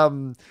loved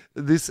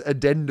this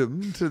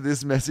addendum to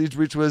this message,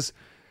 which was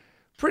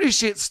pretty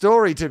shit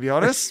story, to be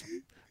honest.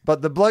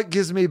 But the bloke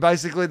gives me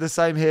basically the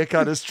same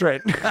haircut as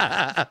Trent.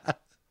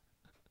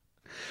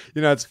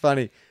 You know, it's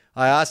funny.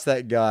 I asked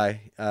that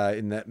guy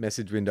in that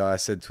message window, I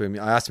said to him,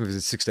 I asked him if it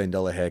was a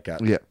 $16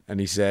 haircut. Yeah. And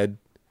he said,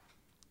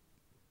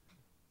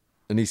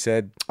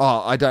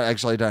 Oh, I don't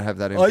have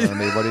that in front of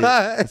me.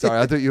 Sorry,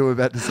 I thought you were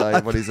about to say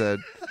what he said,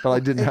 but I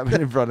didn't have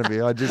it in front of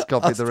me. I just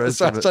copied the rest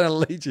I of was it. trying to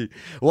lead you.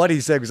 What he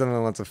said was,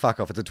 anyone wants to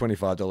fuck off. It's a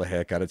 $25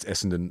 haircut. It's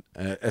Essendon,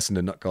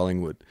 not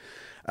Collingwood.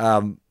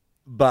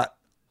 But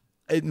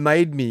it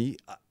made me...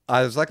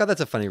 I was like, oh,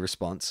 that's a funny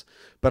response.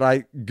 But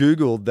I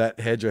Googled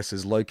that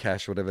hairdressers, low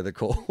cash, whatever they're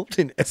called,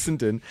 in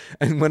Essendon,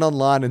 and went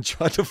online and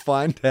tried to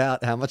find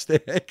out how much their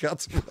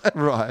haircuts were.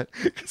 Right.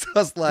 Because I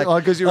was like...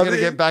 Because you were going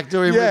to get back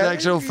to him with Yeah.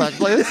 actual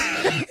fact list.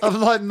 I'm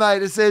like,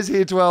 mate, it says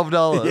here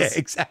 $12. Yeah,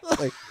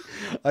 exactly.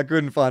 I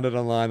couldn't find it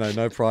online, though.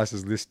 No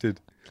prices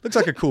listed. Looks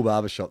like a cool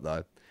barbershop,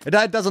 though. It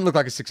doesn't look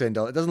like a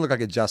 $16. It doesn't look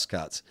like a Just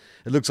Cuts.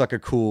 It looks like a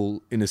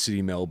cool inner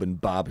city Melbourne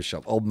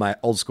barbershop,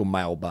 old school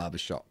male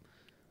barbershop.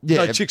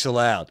 Yeah. No chicks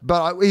allowed.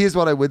 But here's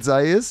what I would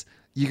say is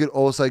you could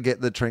also get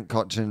the Trent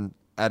Cotchin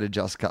at a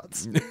Just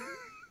Cuts.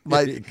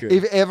 Like, You could.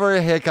 if ever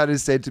a haircut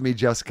is said to me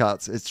Just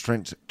Cuts, it's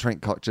Trent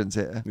Cotchin's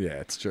hair. Yeah,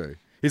 it's true.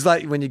 It's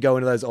like when you go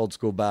into those old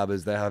school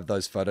barbers, they have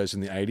those photos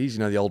from the 80s, you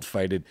know, the old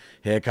faded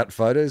haircut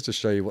photos to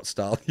show you what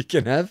style you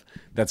can have.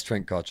 That's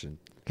Trent Cotchin.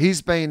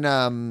 He's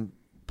been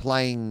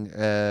playing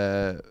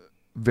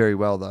very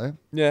well, though.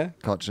 Yeah.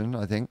 Cotchin,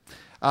 I think.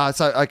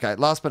 Okay,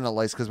 last but not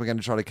least, because we're going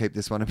to try to keep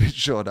this one a bit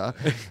shorter,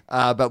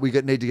 but we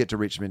need to get to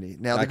Richmond here.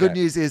 Now, the good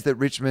news is that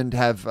Richmond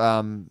have,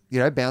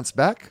 bounced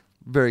back.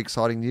 Very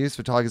exciting news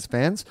for Tigers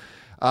fans.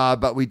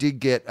 But we did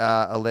get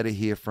a letter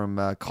here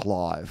from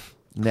Clive.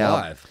 Now,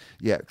 Clive?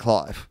 Yeah,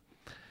 Clive.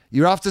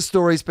 You're after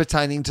stories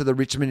pertaining to the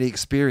Richmond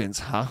experience,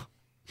 huh?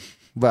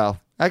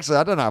 Well, actually,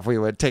 I don't know if we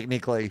were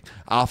technically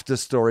after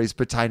stories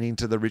pertaining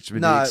to the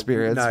Richmond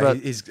experience. No, but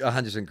he's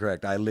 100%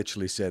 correct. I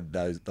literally said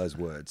those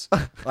words.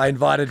 I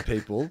invited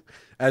people,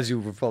 as you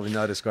will probably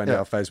notice going to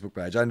our Facebook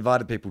page, I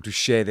invited people to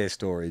share their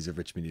stories of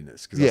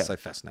Richmondiness because I was so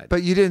fascinated.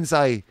 But you didn't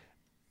say,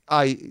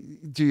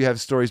 do you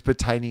have stories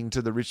pertaining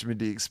to the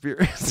Richmond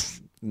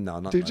experience? No,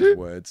 not Did those you?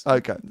 words.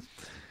 Okay.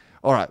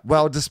 All right.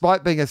 Well,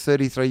 despite being a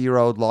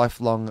 33-year-old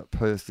lifelong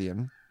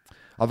Perthian,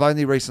 I've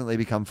only recently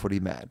become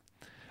footy mad.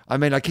 I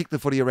mean, I kicked the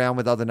footy around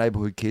with other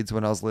neighbourhood kids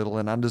when I was little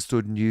and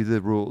understood and knew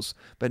the rules,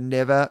 but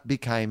never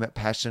became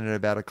passionate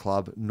about a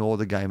club nor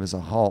the game as a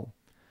whole.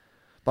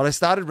 But I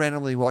started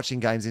randomly watching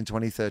games in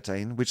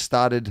 2013, which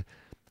started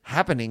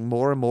happening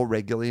more and more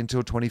regularly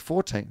until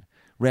 2014,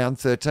 round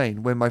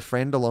 13, when my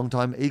friend, a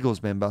long-time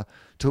Eagles member,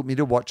 took me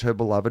to watch her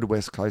beloved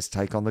West Coast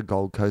take on the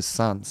Gold Coast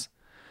Suns.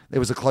 It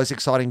was a close,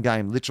 exciting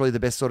game, literally the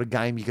best sort of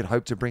game you could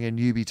hope to bring a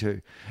newbie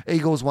to.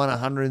 Eagles won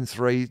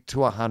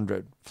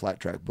 103-100, flat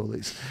track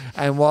bullies.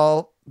 And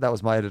while, that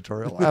was my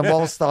editorial, and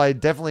whilst I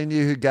definitely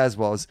knew who Gaz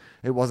was,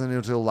 it wasn't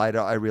until later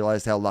I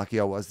realised how lucky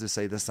I was to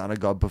see the Son of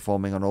God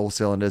performing on all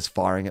cylinders,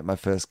 firing at my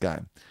first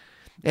game.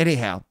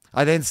 Anyhow,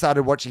 I then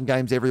started watching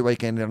games every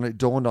weekend and it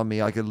dawned on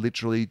me I could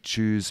literally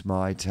choose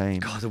my team.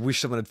 God, I wish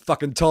someone had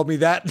fucking told me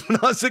that when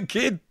I was a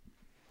kid.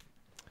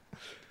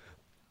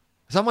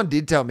 Someone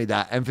did tell me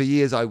that, and for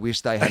years I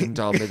wish they hadn't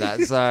told me that.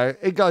 So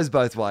it goes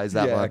both ways,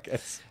 that Yeah, I one.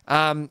 guess.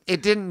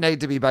 It didn't need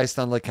to be based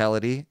on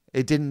locality.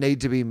 It didn't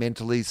need to be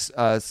mentally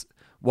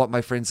what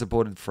my friends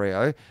supported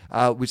Freo,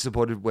 which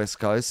supported West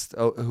Coast,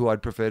 who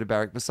I'd prefer to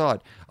barrack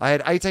beside. I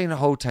had 18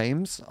 whole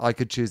teams I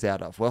could choose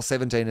out of. Well,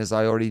 17 as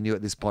I already knew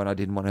at this point I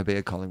didn't want to be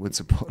a Collingwood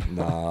supporter.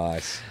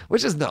 Nice.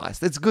 Which is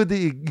nice. It's good that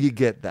you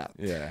get that.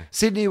 Yeah.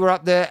 Sydney were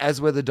up there, as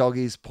were the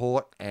Doggies,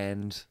 Port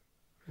and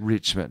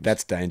Richmond.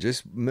 That's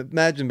dangerous.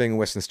 Imagine being a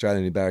Western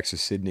Australian who barracks for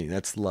Sydney.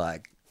 That's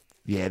like...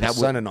 Yeah, that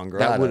persona non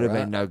grata, that would have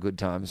right? been no good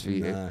times for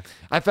you. No.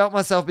 I felt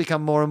myself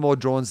become more and more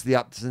drawn to the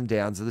ups and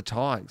downs of the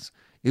Tigers.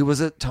 It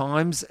was at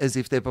times as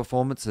if their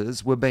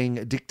performances were being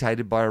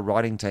dictated by a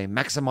writing team,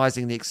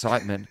 maximising the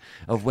excitement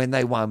of when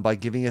they won by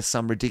giving us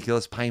some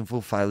ridiculous,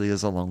 painful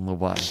failures along the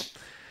way.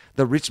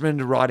 The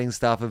Richmond writing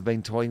staff have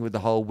been toying with the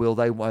whole will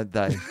they, won't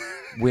they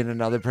win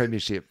another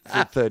premiership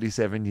for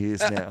 37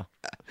 years now.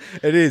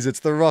 It is. It's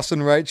the Ross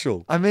and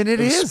Rachel. I mean, it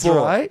of is, sport.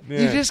 right?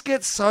 Yeah. You just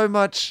get so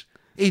much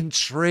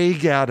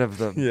intrigue out of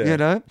them, Yeah. you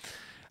know?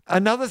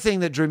 Another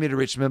thing that drew me to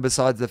Richmond,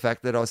 besides the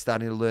fact that I was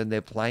starting to learn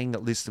their playing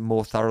list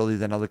more thoroughly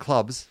than other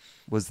clubs,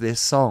 was their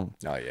song.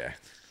 Oh, yeah.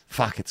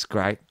 Fuck, it's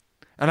great.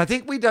 And I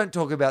think we don't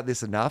talk about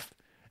this enough,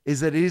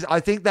 is that it is, I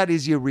think that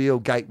is your real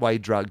gateway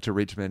drug to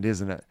Richmond,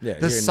 isn't it? Yeah, the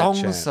hearing that song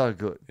chant. was so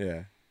good.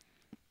 Yeah.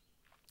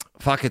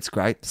 Fuck, it's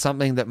great.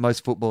 Something that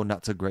most football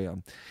nuts agree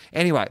on.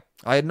 Anyway,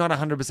 I had not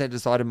 100%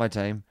 decided my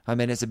team. I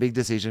mean, it's a big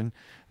decision.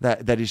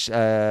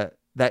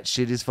 That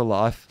shit is for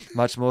life,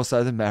 much more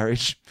so than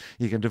marriage.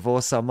 You can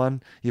divorce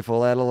someone you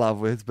fall out of love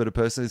with, but a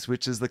person who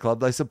switches the club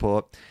they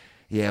support,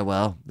 yeah,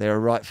 well, they're a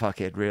right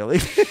fuckhead, really.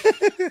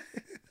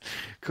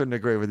 Couldn't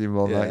agree with you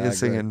more, Yeah, mate. I You're agree.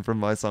 singing from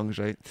my song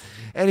sheet.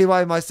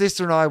 Anyway, my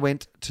sister and I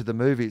went to the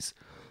movies.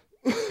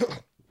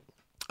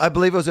 I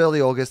believe it was early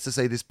August to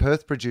see this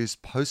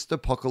Perth-produced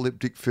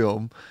post-apocalyptic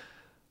film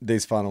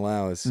These final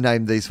hours.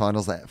 named These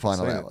Final Seen it.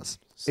 Hours.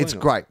 Seen It's it.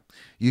 great.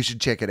 You should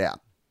check it out.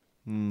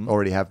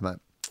 Already have, mate.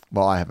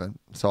 Well, I haven't,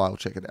 so I'll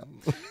check it out.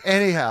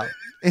 Anyhow,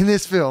 in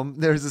this film,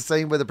 there is a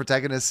scene where the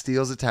protagonist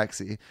steals a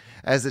taxi.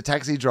 As the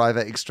taxi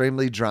driver,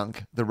 extremely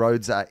drunk, the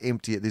roads are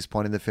empty at this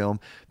point in the film,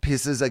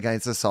 pisses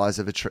against the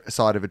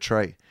side of a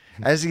tree.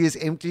 As he is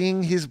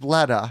emptying his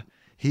bladder,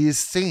 he is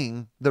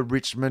singing the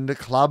Richmond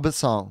Club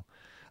song.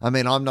 I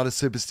mean, I'm not a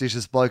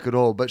superstitious bloke at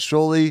all, but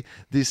surely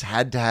this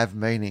had to have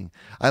meaning.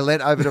 I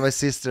leant over to my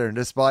sister, and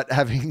despite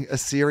having a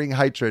searing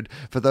hatred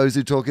for those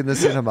who talk in the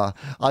cinema,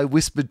 I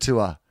whispered to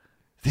her,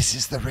 "This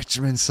is the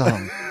Richmond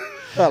song."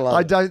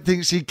 I don't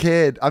think she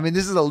cared. I mean,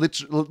 this is a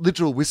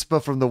literal whisper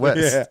from the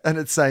West, Yeah. and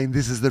it's saying,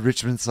 "This is the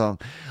Richmond song."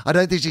 I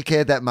don't think she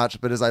cared that much,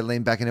 but as I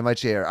leaned back into my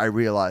chair, I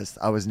realised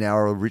I was now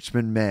a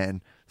Richmond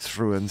man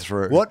through and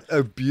through. What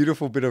a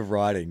beautiful bit of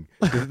writing.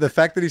 The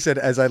fact that he said,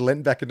 as I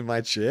leant back into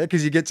my chair,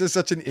 because you get to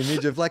such an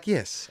image of like,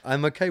 yes,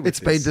 I'm okay with It's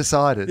this. been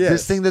decided. Yes.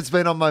 This thing that's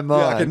been on my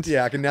mind.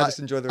 I can now just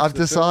enjoy the rest I've of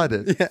the film.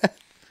 decided. Yeah.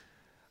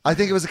 I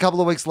think it was a couple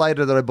of weeks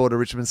later that I bought a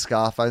Richmond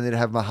scarf, only to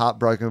have my heart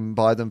broken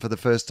by them for the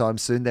first time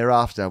soon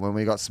thereafter when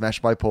we got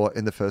smashed by Port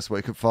in the first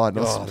week of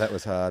finals. Oh, that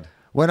was hard.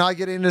 When I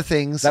get into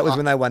things... That was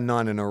when they won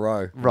 9 in a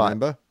row. Right.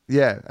 Remember?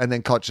 Yeah, and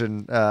then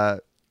Cochin,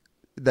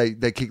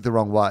 they kicked the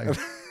wrong way.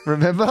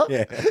 Remember?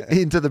 Yeah.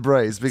 Into the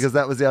breeze, because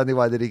that was the only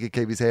way that he could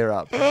keep his hair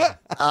up.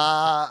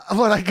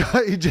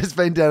 He'd just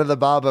been down to the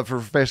barber for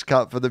a fresh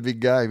cut for the big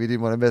game. He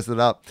didn't want to mess it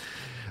up.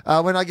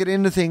 When I get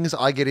into things,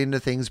 I get into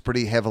things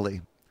pretty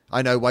heavily.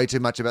 I know way too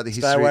much about the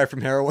history. Stay away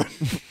from heroin.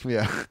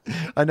 Yeah.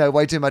 I know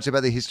way too much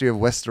about the history of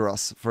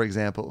Westeros, for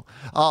example.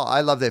 Oh,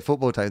 I love their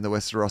football team, the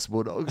Westeros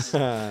Bulldogs.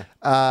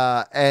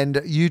 And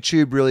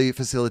YouTube really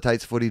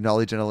facilitates footy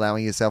knowledge and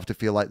allowing yourself to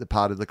feel like the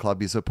part of the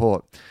club you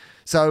support.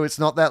 So it's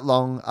not that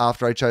long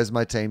after I chose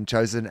my team,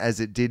 chosen as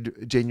it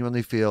did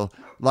genuinely feel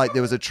like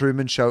there was a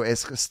Truman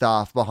Show-esque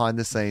staff behind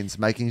the scenes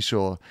making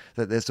sure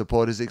that their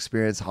supporters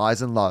experience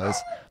highs and lows,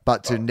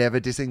 but to never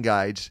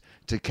disengage,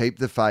 to keep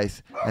the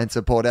faith and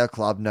support our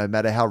club no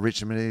matter how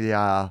Richmond they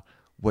are,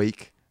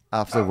 week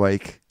after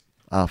week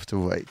after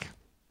week.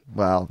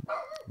 Well,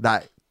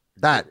 that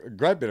A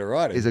great bit of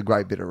writing. is a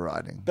great bit of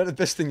writing. But the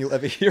best thing you'll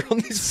ever hear on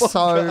this So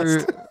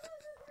podcast.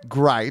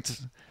 great.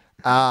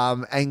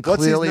 And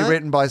What's his clearly name?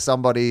 written by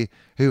somebody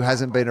who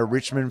hasn't been a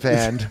Richmond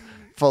fan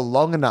for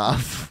long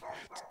enough.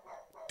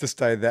 To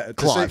stay that.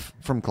 Clive,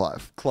 from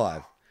Clive.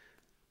 Clive.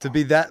 To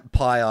be that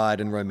pie-eyed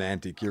and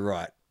romantic, you're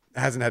right.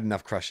 Hasn't had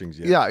enough crushings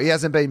yet. Yeah, he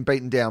hasn't been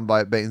beaten down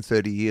by it being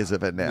 30 years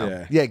of it now.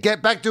 Yeah. Yeah,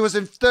 get back to us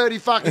in 30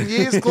 fucking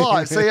years,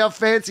 Clive. See how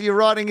fancy your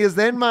writing is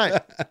then, mate.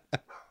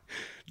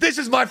 This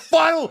is my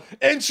final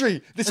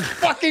entry. This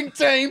fucking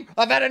team.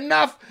 I've had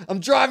enough. I'm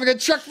driving a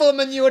truck full of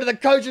manure to the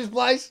coach's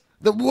place.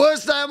 The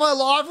worst day of my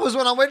life was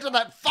when I went to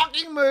that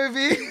fucking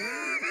movie.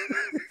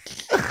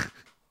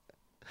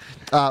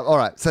 All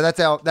right, so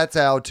that's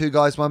our two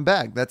guys, one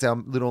bag. That's our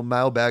little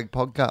mailbag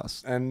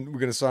podcast. And we're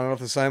going to sign it off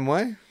the same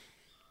way.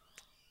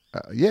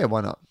 Yeah,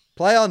 why not?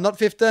 Play on, not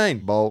 15.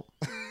 Bolt.